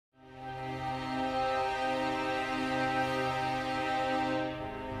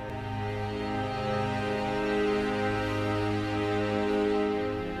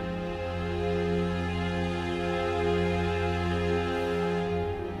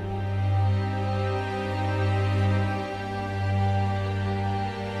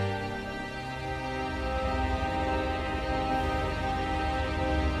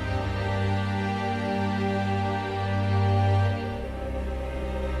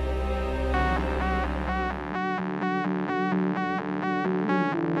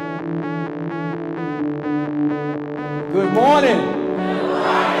Good morning. Good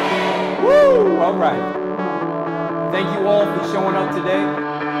morning. Woo! All right. Thank you all for showing up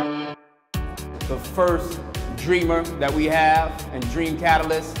today. The first dreamer that we have and dream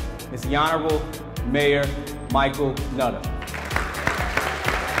catalyst is the Honorable Mayor Michael Nutter.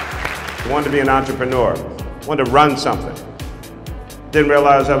 I wanted to be an entrepreneur. I wanted to run something. Didn't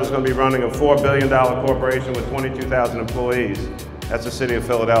realize I was going to be running a $4 billion corporation with 22,000 employees. That's the city of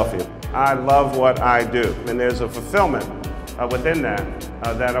Philadelphia. I love what I do, and there's a fulfillment within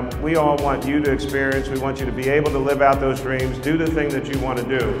that we all want you to experience. We want you to be able to live out those dreams, do the thing that you want to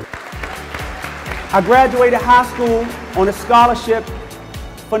do. I graduated high school on a scholarship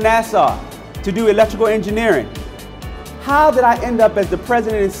for NASA to do electrical engineering. How did I end up as the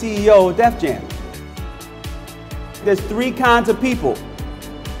president and CEO of Def Jam? There's three kinds of people.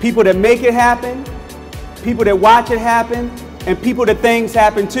 People that make it happen, people that watch it happen, and people that things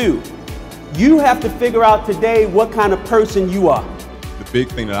happen to. You have to figure out today what kind of person you are. The big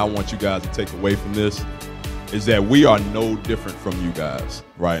thing that I want you guys to take away from this is that we are no different from you guys,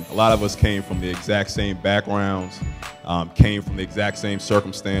 right? A lot of us came from the exact same backgrounds, came from the exact same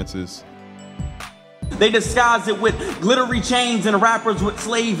circumstances. They disguise it with glittery chains and rappers with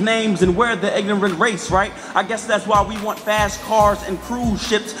slave names and wear the ignorant race, right? I guess that's why we want fast cars and cruise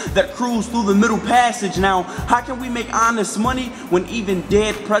ships that cruise through the middle passage. Now, how can we make honest money when even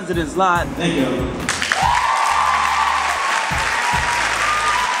dead presidents lie? Thank you.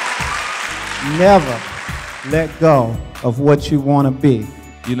 Never let go of what you want to be.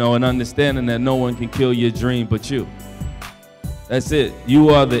 You know, and understanding that no one can kill your dream but you. That's it. You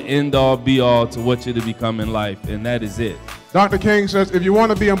are the end-all, be-all to what you're to become in life, and that is it. Dr. King says, if you want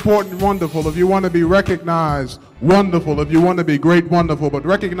to be important, wonderful. If you want to be recognized, wonderful. If you want to be great, wonderful. But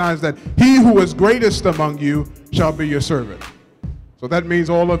recognize that he who is greatest among you shall be your servant. So that means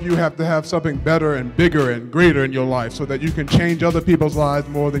all of you have to have something better and bigger and greater in your life so that you can change other people's lives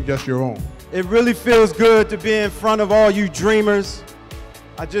more than just your own. It really feels good to be in front of all you dreamers.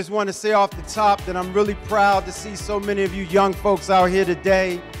 I just want to say off the top that I'm really proud to see so many of you young folks out here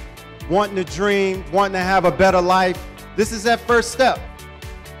today wanting to dream, wanting to have a better life. This is that first step.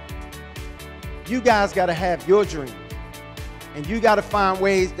 You guys got to have your dream, and you got to find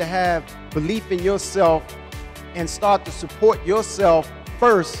ways to have belief in yourself and start to support yourself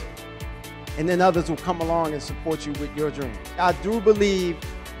first, and then others will come along and support you with your dream. I do believe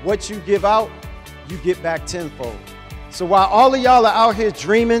what you give out, you get back tenfold. So while all of y'all are out here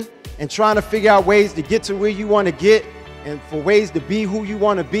dreaming and trying to figure out ways to get to where you want to get and for ways to be who you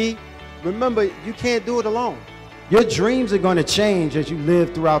want to be, remember, you can't do it alone. Your dreams are going to change as you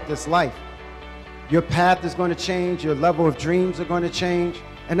live throughout this life. Your path is going to change, your level of dreams are going to change,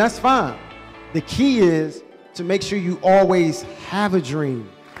 and that's fine. The key is to make sure you always have a dream.